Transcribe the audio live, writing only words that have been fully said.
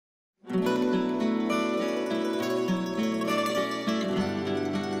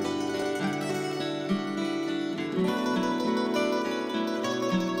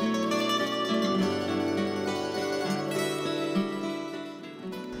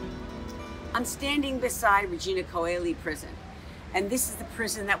I'm standing beside Regina Coeli prison, and this is the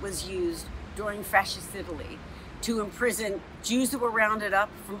prison that was used during fascist Italy to imprison Jews that were rounded up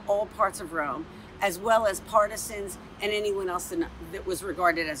from all parts of Rome, as well as partisans and anyone else that was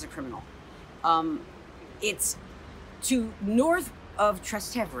regarded as a criminal. It's to north of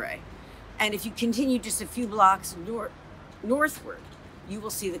Trastevere, and if you continue just a few blocks northward, you will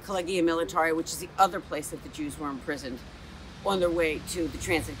see the Collegia Militare, which is the other place that the Jews were imprisoned on their way to the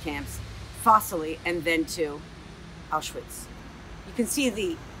transit camps, Fossili, and then to Auschwitz. You can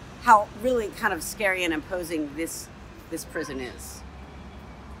see how really kind of scary and imposing this prison is.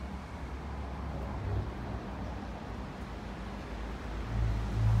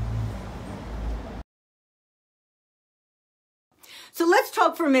 So let's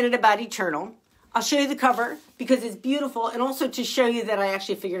talk for a minute about Eternal. I'll show you the cover because it's beautiful, and also to show you that I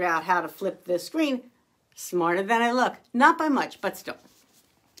actually figured out how to flip the screen. Smarter than I look. Not by much, but still.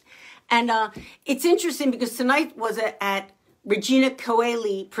 And it's interesting because tonight was at Regina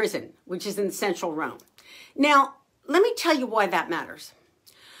Coeli prison, which is in central Rome. Now, let me tell you why that matters.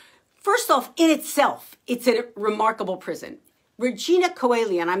 First off, in itself, it's a remarkable prison. Regina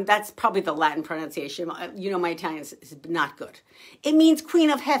Coeli, and that's probably the Latin pronunciation. You know, my Italian is not good. It means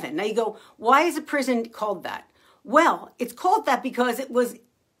Queen of Heaven. Now you go, why is a prison called that? Well, it's called that because it was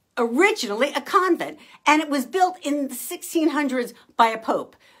originally a convent, and it was built in the 1600s by a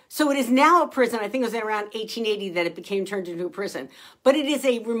pope. So it is now a prison. I think it was around 1880 that it became turned into a prison. But it is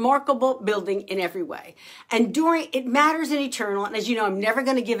a remarkable building in every way. And it matters in Eternal. And as you know, I'm never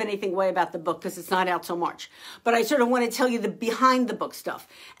going to give anything away about the book because it's not out till March. But I sort of want to tell you the behind the book stuff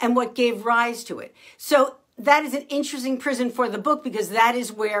and what gave rise to it. So that is an interesting prison for the book because that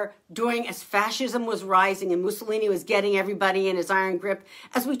is where, as fascism was rising and Mussolini was getting everybody in his iron grip,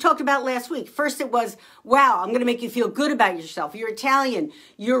 as we talked about last week. First it was, wow, I'm going to make you feel good about yourself. You're Italian,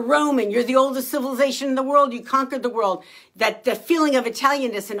 you're Roman, you're the oldest civilization in the world, you conquered the world. That feeling of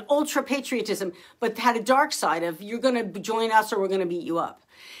Italianness and ultra-patriotism, but had a dark side of, you're going to join us or we're going to beat you up.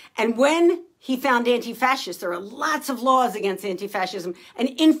 And when he found anti-fascists, there are lots of laws against anti-fascism and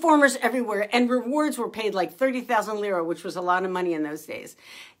informers everywhere, and rewards were paid like 30,000 lira, which was a lot of money in those days.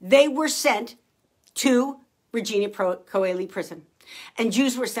 They were sent to Regina Coeli prison. And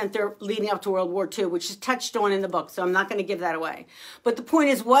Jews were sent there leading up to World War II, which is touched on in the book, so I'm not going to give that away. But the point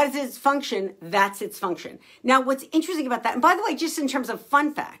is, what is its function? That's its function. Now, what's interesting about that, and by the way, just in terms of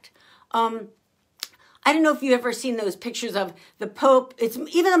fun fact, I don't know if you've ever seen those pictures of the Pope. It's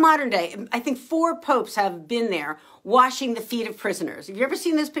even the modern day. I think 4 popes have been there washing the feet of prisoners. Have you ever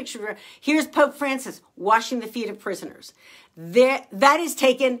seen those pictures? Here's Pope Francis washing the feet of prisoners. That is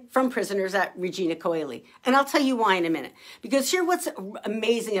taken from prisoners at Regina Coeli. And I'll tell you why in a minute. Because here's what's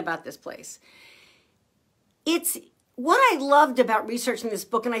amazing about this place. It's what I loved about researching this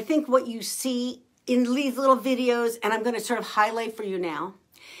book, and I think what you see in these little videos, and I'm going to sort of highlight for you now,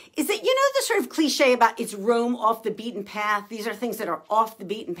 is that, you know, the sort of cliche about it's Rome off the beaten path. These are things that are off the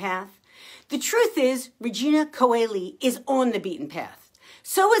beaten path. The truth is, Regina Coeli is on the beaten path.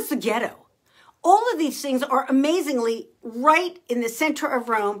 So is the ghetto. All of these things are amazingly right in the center of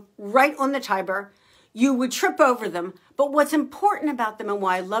Rome, right on the Tiber. You would trip over them. But what's important about them and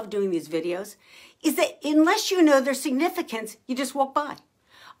why I love doing these videos is that unless you know their significance, you just walk by.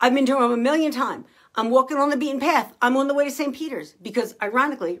 I've been to Rome a million times. I'm walking on the beaten path. I'm on the way to St. Peter's because,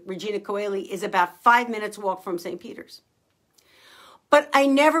 ironically, Regina Coeli is about 5 minutes walk from St. Peter's. But I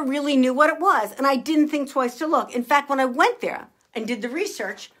never really knew what it was, and I didn't think twice to look. In fact, when I went there and did the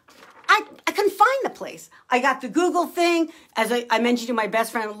research, I couldn't find the place. I got the Google thing. As I mentioned to you, my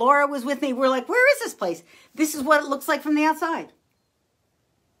best friend Laura was with me. We're like, where is this place? This is what it looks like from the outside.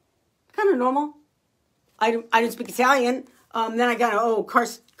 Kind of normal. I didn't speak Italian. Then I got,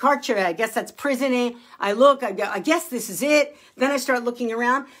 carcere, I guess that's prison. I look, I guess this is it. Then I start looking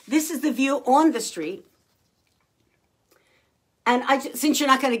around. This is the view on the street. And since you're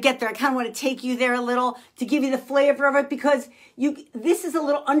not going to get there, I kind of want to take you there a little to give you the flavor of it because this is a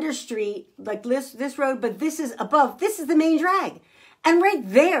little understreet, like this road, but this is above. This is the main drag. And right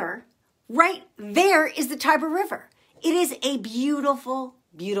there is the Tiber River. It is a beautiful,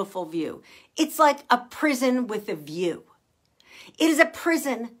 beautiful view. It's like a prison with a view. It is a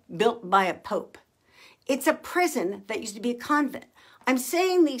prison built by a pope. It's a prison that used to be a convent. I'm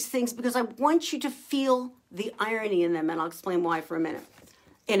saying these things because I want you to feel the irony in them, and I'll explain why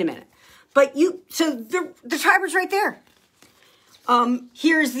in a minute. But so the Tiber's right there.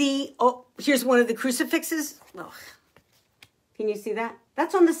 Here's one of the crucifixes. Oh, can you see that?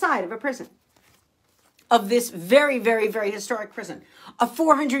 That's on the side of a prison. Of this very, very, very historic prison. A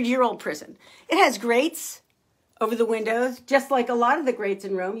 400-year-old prison. It has grates. over the windows, just like a lot of the greats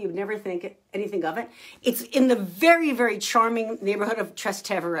in Rome. You would never think anything of it. It's in the very, very charming neighborhood of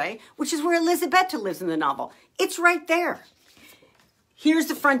Trastevere, which is where Elisabetta lives in the novel. It's right there. Here's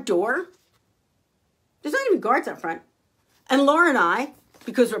the front door. There's not even guards up front. And Laura and I,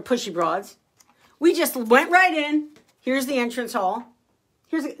 because we're pushy broads, we just went right in. Here's the entrance hall.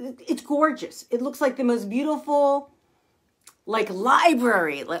 It's gorgeous. It looks like the most beautiful, like,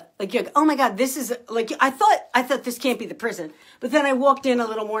 library. Like you're, oh my God, this is like, I thought this can't be the prison. But then I walked in a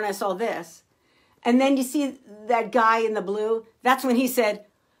little more and I saw this. And then you see that guy in the blue. That's when he said,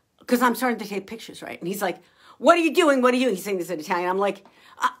 because I'm starting to take pictures, right? And he's like, what are you doing? What are you? He's saying this in Italian. I'm like,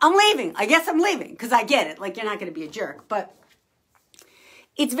 I'm leaving. I guess I'm leaving because I get it. Like, you're not going to be a jerk. But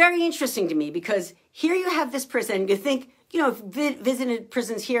it's very interesting to me because here you have this prison. You think, you know, visited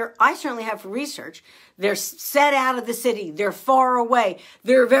prisons here. I certainly have for research. They're set out of the city. They're far away.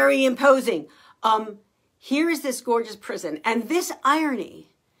 They're very imposing. Here is this gorgeous prison. And this irony,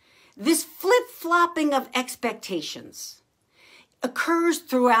 this flip-flopping of expectations occurs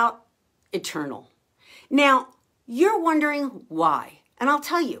throughout Eternal. Now, you're wondering why. And I'll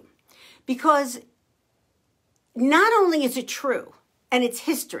tell you, because not only is it true, and its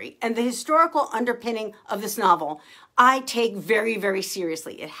history, and the historical underpinning of this novel, I take very, very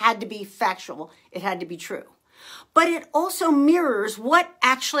seriously. It had to be factual. It had to be true. But it also mirrors what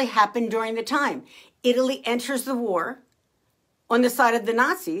actually happened during the time. Italy enters the war on the side of the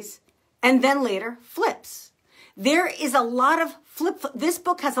Nazis, and then later flips. There is a lot of this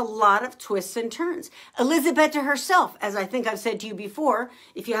book has a lot of twists and turns. Elisabetta herself, as I think I've said to you before,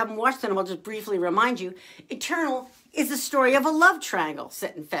 if you haven't watched it, I'll just briefly remind you, Eternal is the story of a love triangle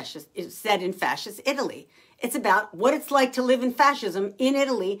set in fascist Italy. It's about what it's like to live in fascism in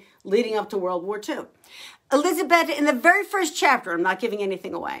Italy leading up to World War II. Elisabetta, in the very first chapter, I'm not giving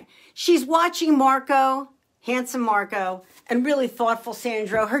anything away, she's watching Marco, handsome Marco, and really thoughtful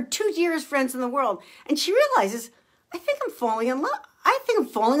Sandro, her two dearest friends in the world. And she realizes, I think I'm falling in love. I think I'm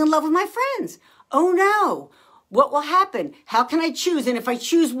falling in love with my friends. Oh no, what will happen? How can I choose? And if I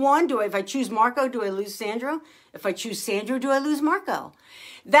choose one, if I choose Marco, do I lose Sandro? If I choose Sandro, do I lose Marco?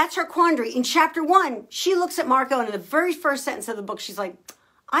 That's her quandary. In chapter 1, she looks at Marco, and in the very first sentence of the book, she's like,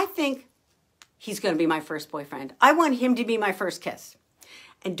 I think he's going to be my first boyfriend. I want him to be my first kiss.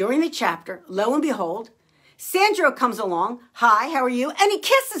 And during the chapter, lo and behold, Sandro comes along. Hi, how are you? And he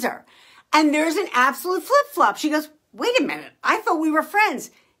kisses her. And there's an absolute flip-flop. She goes, wait a minute. I thought we were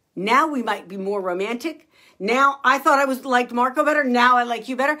friends. Now we might be more romantic. Now I thought I liked Marco better. Now I like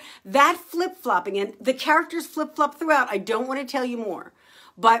you better. That flip-flopping, and the characters flip-flop throughout. I don't want to tell you more.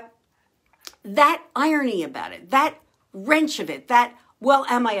 But that irony about it, that wrench of it, that, well,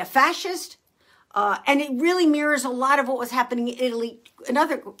 am I a fascist? And it really mirrors a lot of what was happening in Italy.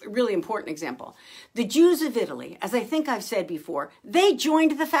 Another really important example. The Jews of Italy, as I think I've said before, they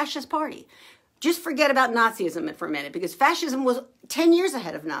joined the fascist party. Just forget about Nazism for a minute, because fascism was 10 years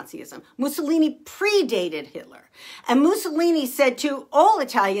ahead of Nazism. Mussolini predated Hitler. And Mussolini said to all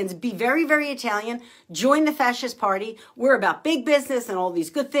Italians, be very, very Italian, join the fascist party. We're about big business and all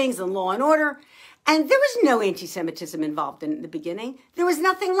these good things and law and order. And there was no anti-Semitism involved in the beginning. There was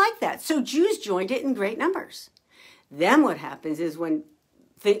nothing like that. So Jews joined it in great numbers. Then what happens is when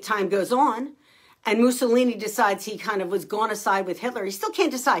time goes on and Mussolini decides he kind of was gone aside with Hitler, he still can't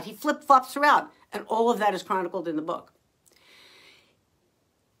decide. He flip-flops throughout. And all of that is chronicled in the book.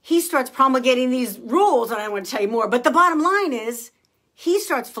 He starts promulgating these rules, and I don't want to tell you more, but the bottom line is he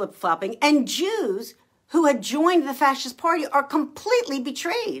starts flip-flopping, and Jews who had joined the fascist party are completely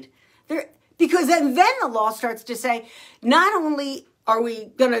betrayed. Because then the law starts to say, not only are we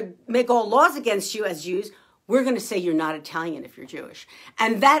going to make all laws against you as Jews, we're going to say you're not Italian if you're Jewish.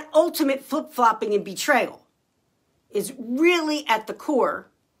 And that ultimate flip-flopping and betrayal is really at the core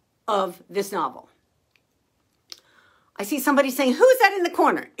of this novel. I see somebody saying, who's that in the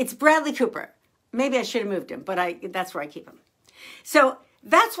corner? It's Bradley Cooper. Maybe I should have moved him, but that's where I keep him. So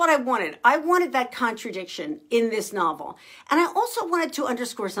that's what I wanted. I wanted that contradiction in this novel. And I also wanted to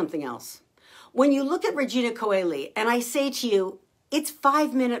underscore something else. When you look at Regina Coeli, and I say to you, it's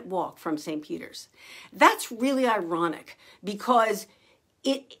 5-minute walk from St. Peter's. That's really ironic because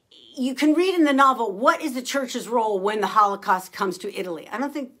you can read in the novel, what is the church's role when the Holocaust comes to Italy? I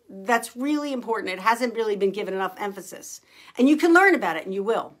don't think that's really important. It hasn't really been given enough emphasis. And you can learn about it, and you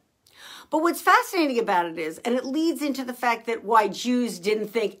will. But what's fascinating about it is, and it leads into the fact that why Jews didn't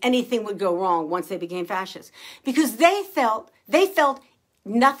think anything would go wrong once they became fascists. Because they felt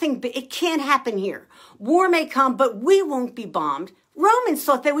nothing, it can't happen here. War may come, but we won't be bombed. Romans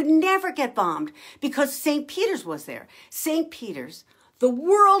thought they would never get bombed because St. Peter's was there. St. Peter's, the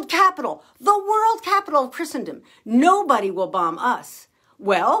world capital of Christendom. Nobody will bomb us.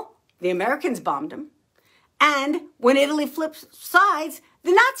 Well, the Americans bombed them. And when Italy flipped sides,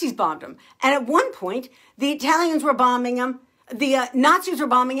 the Nazis bombed them. And at one point, the Italians were bombing them, the Nazis were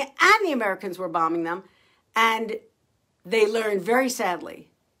bombing it, and the Americans were bombing them. And they learned very sadly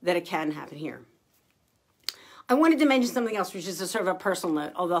that it can happen here. I wanted to mention something else, which is a sort of a personal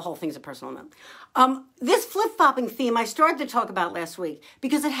note, although the whole thing's a personal note. This flip-flopping theme I started to talk about last week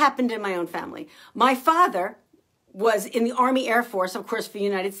because it happened in my own family. My father was in the Army Air Force, of course, for the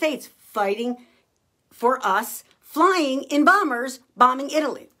United States, fighting for us, flying in bombers, bombing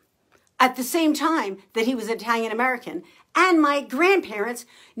Italy. At the same time that he was Italian-American. And my grandparents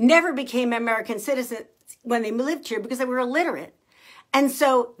never became American citizens when they lived here because they were illiterate. And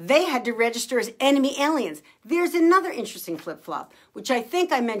so they had to register as enemy aliens. There's another interesting flip-flop, which I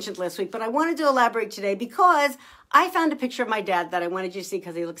think I mentioned last week, but I wanted to elaborate today because I found a picture of my dad that I wanted you to see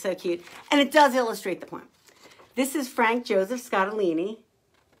because he looks so cute, and it does illustrate the point. This is Frank Joseph Scottolini,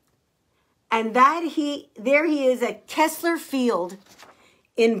 and there he is at Kessler Field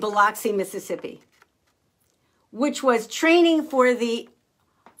in Biloxi, Mississippi, which was training for the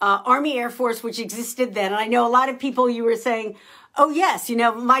Army Air Force, which existed then. And I know a lot of people, you were saying, oh, yes, you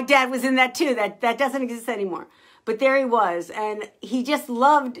know, my dad was in that too. That doesn't exist anymore. But there he was, and he just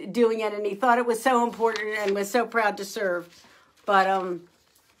loved doing it, and he thought it was so important and was so proud to serve. But,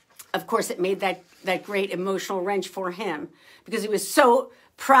 of course, it made that great emotional wrench for him because he was so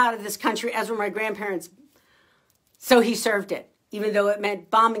proud of this country, as were my grandparents. So he served it, even though it meant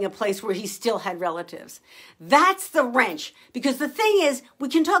bombing a place where he still had relatives. That's the wrench. Because the thing is, we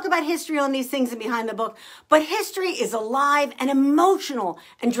can talk about history on these things and behind the book, but history is alive and emotional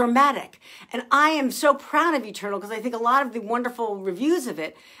and dramatic. And I am so proud of Eternal because I think a lot of the wonderful reviews of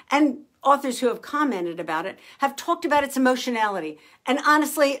it and authors who have commented about it have talked about its emotionality. And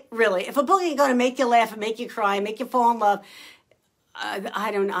honestly, really, if a book ain't going to make you laugh and make you cry and make you fall in love,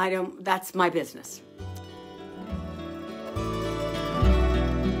 I don't, that's my business.